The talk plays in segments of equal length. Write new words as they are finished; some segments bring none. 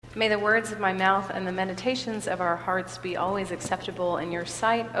May the words of my mouth and the meditations of our hearts be always acceptable in your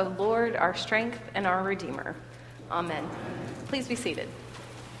sight, O Lord, our strength and our Redeemer. Amen. Please be seated.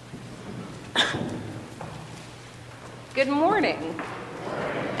 Good morning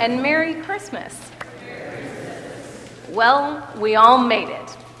and Merry Christmas. Well, we all made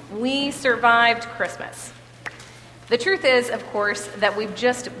it. We survived Christmas. The truth is, of course, that we've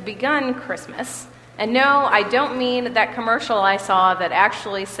just begun Christmas. And no, I don't mean that commercial I saw that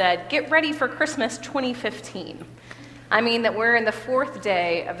actually said, "Get ready for Christmas 2015. I mean that we're in the fourth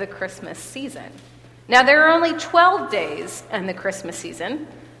day of the Christmas season. Now, there are only 12 days in the Christmas season,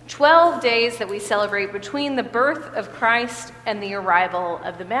 12 days that we celebrate between the birth of Christ and the arrival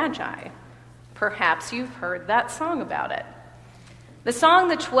of the Magi. Perhaps you've heard that song about it. The song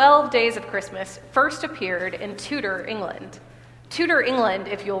The 12 Days of Christmas first appeared in Tudor England. Tudor England,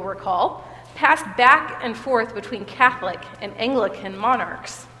 if you'll recall, passed back and forth between Catholic and Anglican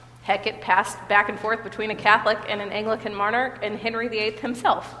monarchs. Heck, it passed back and forth between a Catholic and an Anglican monarch and Henry VIII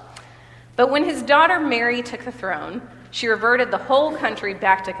himself. But when his daughter Mary took the throne, she reverted the whole country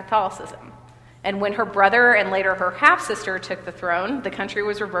back to Catholicism. And when her brother and later her half-sister took the throne, the country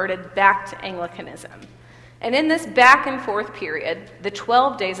was reverted back to Anglicanism. And in this back and forth period, the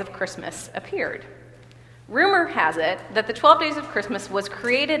 12 Days of Christmas appeared. Rumor has it that the 12 Days of Christmas was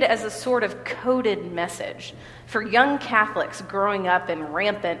created as a sort of coded message for young Catholics growing up in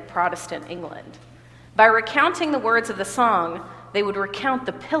rampant Protestant England. By recounting the words of the song, they would recount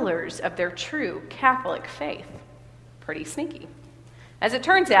the pillars of their true Catholic faith. Pretty sneaky. As it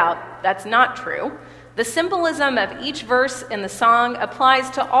turns out, that's not true. The symbolism of each verse in the song applies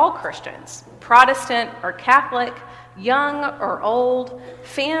to all Christians, Protestant or Catholic, young or old,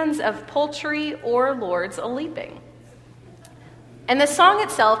 fans of poultry or Lord's a-leaping. And the song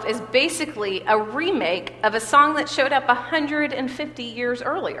itself is basically a remake of a song that showed up 150 years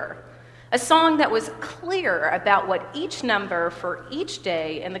earlier, a song that was clear about what each number for each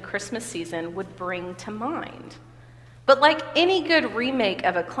day in the Christmas season would bring to mind. But like any good remake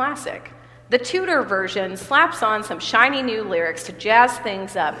of a classic, the Tudor version slaps on some shiny new lyrics to jazz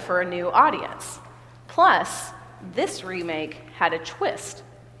things up for a new audience. Plus, this remake had a twist.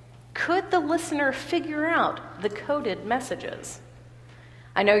 Could the listener figure out the coded messages?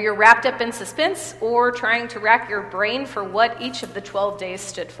 I know you're wrapped up in suspense or trying to rack your brain for what each of the 12 days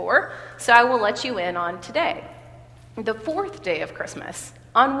stood for, so I will let you in on today. The fourth day of Christmas,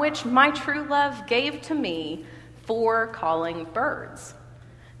 on which my true love gave to me 4 calling birds.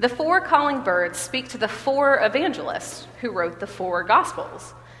 The 4 calling birds speak to the 4 evangelists who wrote the 4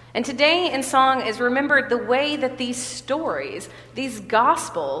 Gospels. And today in song is remembered the way that these stories, these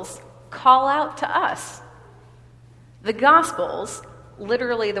Gospels, call out to us. The Gospels,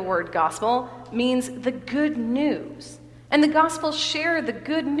 literally the word gospel, means the good news. And the Gospels share the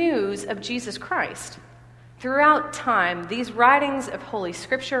good news of Jesus Christ. Throughout time, these writings of Holy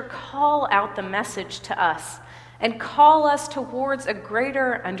Scripture call out the message to us and call us towards a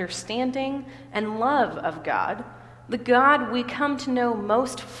greater understanding and love of God, the God we come to know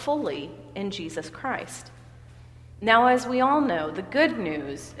most fully in Jesus Christ. Now, as we all know, the good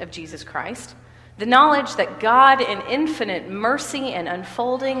news of Jesus Christ, the knowledge that God in infinite mercy and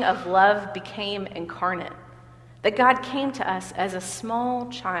unfolding of love became incarnate, that God came to us as a small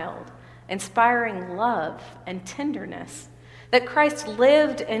child, inspiring love and tenderness, that Christ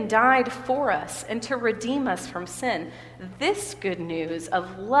lived and died for us and to redeem us from sin. This good news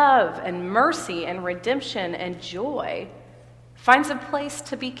of love and mercy and redemption and joy finds a place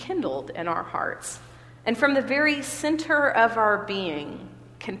to be kindled in our hearts, and from the very center of our being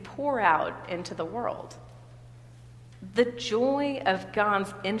can pour out into the world. The joy of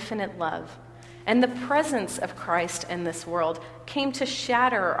God's infinite love and the presence of Christ in this world came to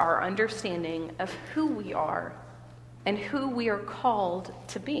shatter our understanding of who we are and who we are called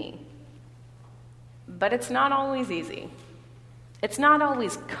to be. But it's not always easy. It's not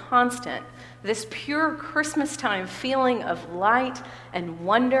always constant, this pure Christmas-time feeling of light and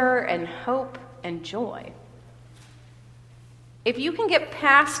wonder and hope and joy. If you can get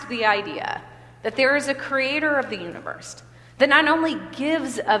past the idea that there is a creator of the universe that not only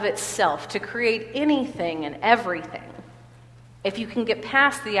gives of itself to create anything and everything, if you can get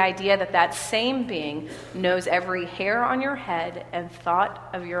past the idea that that same being knows every hair on your head and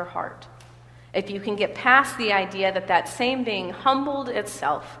thought of your heart, if you can get past the idea that that same being humbled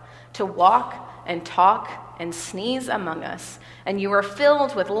itself to walk and talk and sneeze among us, and you are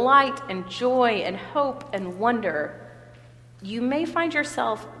filled with light and joy and hope and wonder, you may find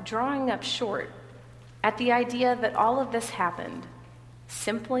yourself drawing up short at the idea that all of this happened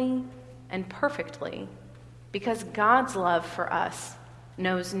simply and perfectly because God's love for us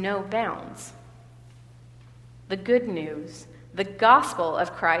knows no bounds. The good news, the gospel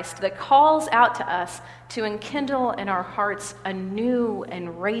of Christ that calls out to us to enkindle in our hearts a new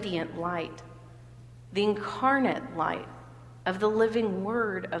and radiant light, the incarnate light of the living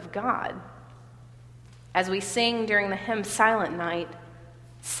Word of God. As we sing during the hymn Silent Night,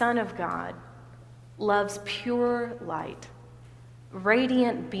 Son of God, love's pure light,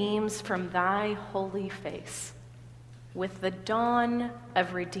 radiant beams from thy holy face, with the dawn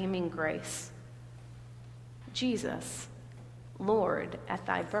of redeeming grace. Jesus, Lord, at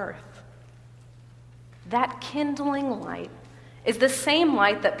thy birth. That kindling light is the same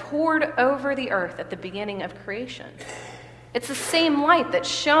light that poured over the earth at the beginning of creation. It's the same light that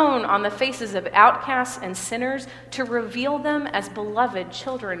shone on the faces of outcasts and sinners to reveal them as beloved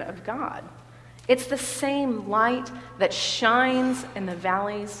children of God. It's the same light that shines in the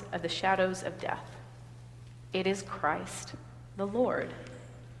valleys of the shadows of death. It is Christ, the Lord.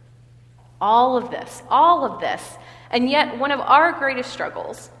 All of this, and yet one of our greatest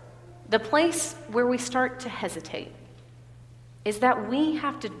struggles, the place where we start to hesitate, is that we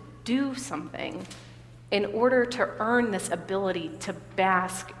have to do something in order to earn this ability to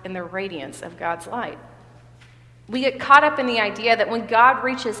bask in the radiance of God's light. We get caught up in the idea that when God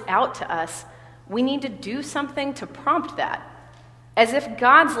reaches out to us, we need to do something to prompt that, as if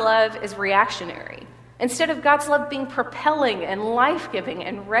God's love is reactionary, instead of God's love being propelling and life-giving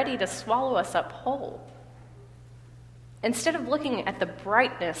and ready to swallow us up whole. Instead of looking at the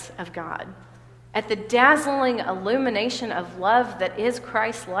brightness of God, at the dazzling illumination of love that is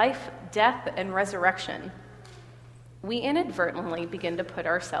Christ's life, death, and resurrection, we inadvertently begin to put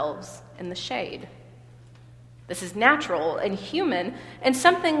ourselves in the shade. This is natural and human, and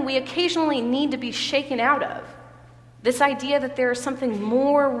something we occasionally need to be shaken out of. This idea that there is something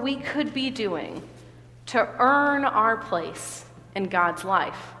more we could be doing to earn our place in God's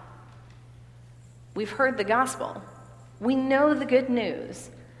life. We've heard the gospel. We know the good news.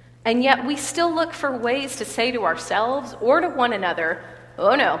 And yet we still look for ways to say to ourselves or to one another,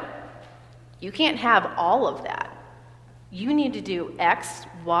 oh no, you can't have all of that. You need to do X,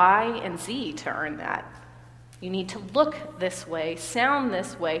 Y, and Z to earn that. You need to look this way, sound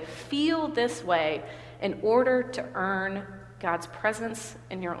this way, feel this way in order to earn God's presence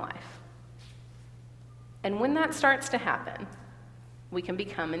in your life. And when that starts to happen, we can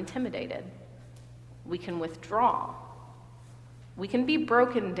become intimidated. We can withdraw. We can be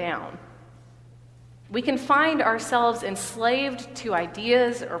broken down. We can find ourselves enslaved to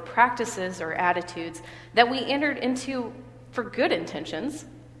ideas or practices or attitudes that we entered into for good intentions,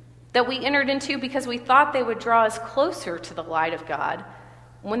 that we entered into because we thought they would draw us closer to the light of God,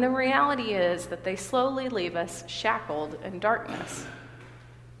 when the reality is that they slowly leave us shackled in darkness.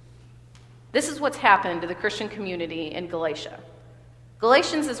 This is what's happened to the Christian community in Galatia.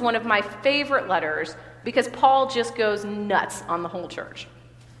 Galatians is one of my favorite letters because Paul just goes nuts on the whole church.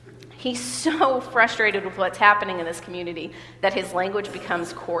 He's so frustrated with what's happening in this community that his language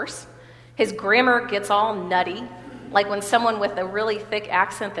becomes coarse. His grammar gets all nutty, like when someone with a really thick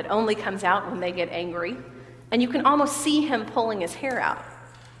accent that only comes out when they get angry. And you can almost see him pulling his hair out.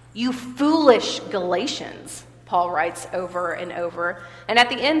 You foolish Galatians, Paul writes over and over. And at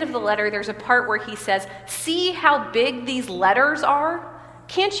the end of the letter, there's a part where he says, see how big these letters are?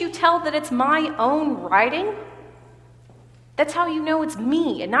 Can't you tell that it's my own writing? That's how you know it's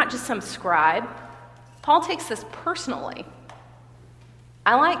me and not just some scribe. Paul takes this personally.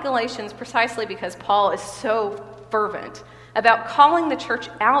 I like Galatians precisely because Paul is so fervent about calling the church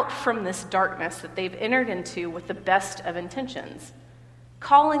out from this darkness that they've entered into with the best of intentions,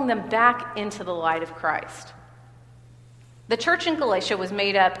 calling them back into the light of Christ. The church in Galatia was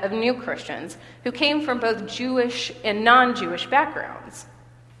made up of new Christians who came from both Jewish and non-Jewish backgrounds.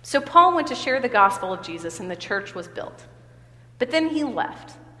 So Paul went to share the gospel of Jesus and the church was built. But then he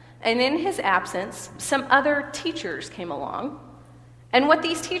left, and in his absence, some other teachers came along. And what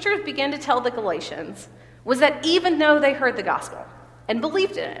these teachers began to tell the Galatians was that even though they heard the gospel and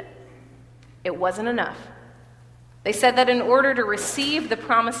believed in it, it wasn't enough. They said that in order to receive the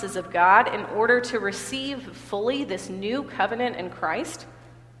promises of God, in order to receive fully this new covenant in Christ,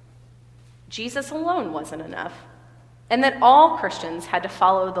 Jesus alone wasn't enough, and that all Christians had to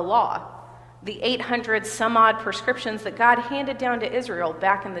follow the law, the 800 some odd prescriptions that God handed down to Israel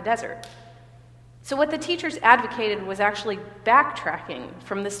back in the desert. So what the teachers advocated was actually backtracking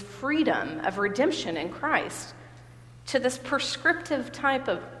from this freedom of redemption in Christ to this prescriptive type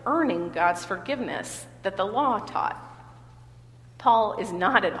of earning God's forgiveness that the law taught. Paul is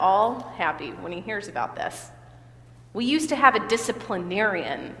not at all happy when he hears about this. We used to have a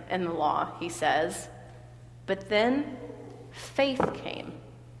disciplinarian in the law, he says, but then faith came.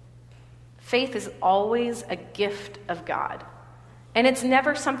 Faith is always a gift of God, and it's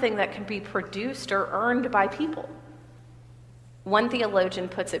never something that can be produced or earned by people. One theologian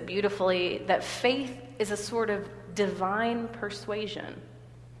puts it beautifully that faith is a sort of divine persuasion,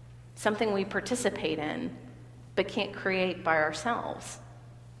 something we participate in but can't create by ourselves.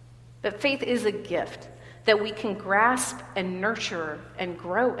 But faith is a gift that we can grasp and nurture and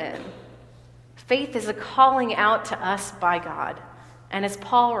grow in. Faith is a calling out to us by God. And as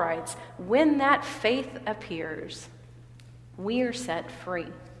Paul writes, when that faith appears, we are set free.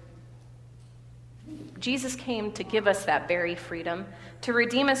 Jesus came to give us that very freedom, to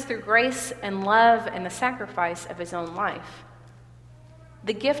redeem us through grace and love and the sacrifice of his own life.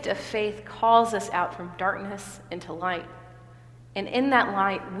 The gift of faith calls us out from darkness into light. And in that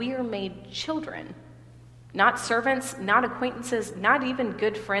light, we are made children. Not servants, not acquaintances, not even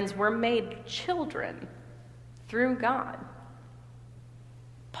good friends. We're made children through God.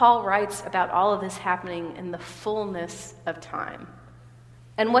 Paul writes about all of this happening in the fullness of time.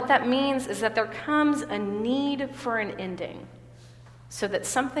 And what that means is that there comes a need for an ending so that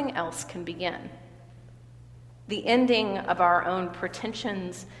something else can begin. The ending of our own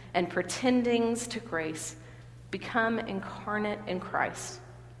pretensions and pretendings to grace become incarnate in Christ,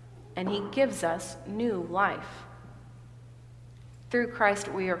 and he gives us new life. Through Christ,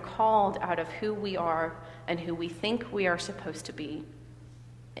 we are called out of who we are and who we think we are supposed to be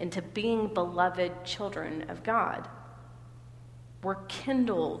into being beloved children of God. We're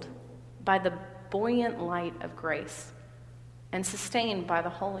kindled by the buoyant light of grace and sustained by the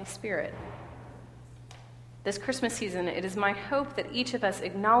Holy Spirit. This Christmas season, it is my hope that each of us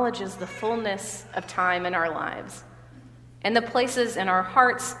acknowledges the fullness of time in our lives and the places in our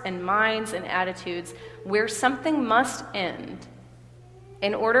hearts and minds and attitudes where something must end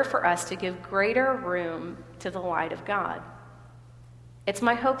in order for us to give greater room to the light of God. It's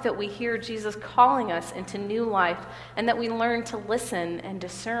my hope that we hear Jesus calling us into new life and that we learn to listen and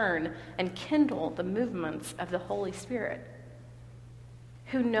discern and kindle the movements of the Holy Spirit.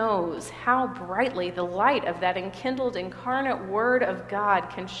 Who knows how brightly the light of that enkindled incarnate Word of God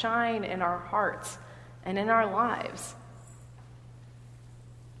can shine in our hearts and in our lives.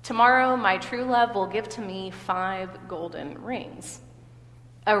 Tomorrow, my true love will give to me 5 golden rings,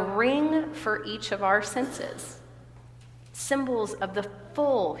 a ring for each of our senses, symbols of the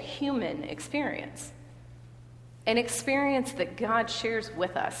full human experience, an experience that God shares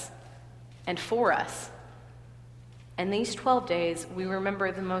with us and for us. And these 12 days, we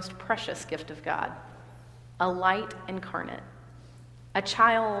remember the most precious gift of God, a light incarnate, a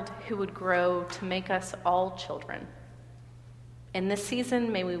child who would grow to make us all children. In this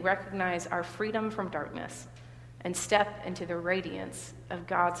season, may we recognize our freedom from darkness and step into the radiance of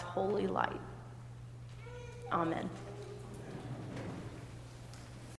God's holy light. Amen.